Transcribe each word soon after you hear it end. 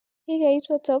Hey guys,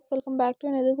 what's up? Welcome back to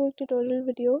another quick tutorial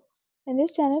video. In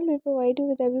this channel, we provide you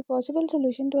with every possible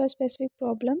solution to a specific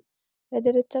problem.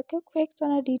 Whether it's a quick fix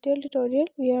or a detailed tutorial,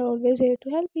 we are always here to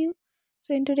help you.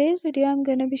 So in today's video, I'm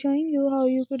gonna be showing you how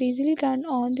you could easily turn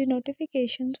on the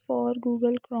notifications for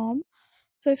Google Chrome.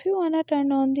 So if you wanna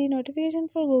turn on the notification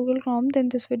for Google Chrome, then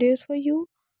this video is for you.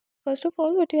 First of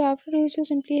all, what you have to do is to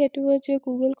simply head towards your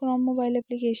Google Chrome mobile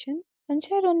application. Once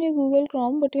you are on your Google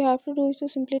Chrome, what you have to do is to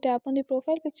simply tap on the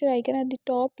profile picture icon at the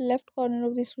top left corner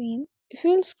of the screen. If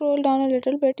you will scroll down a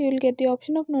little bit, you will get the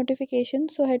option of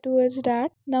notifications, so head towards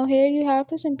that. Now here you have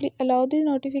to simply allow the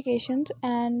notifications,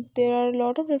 and there are a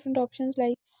lot of different options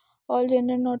like all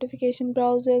general notification,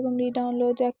 browser, complete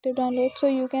downloads, active downloads, so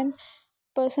you can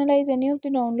personalize any of the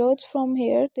downloads from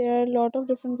here. There are a lot of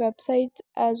different websites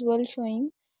as well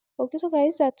showing. Okay, so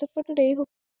guys, that's it for today. Hope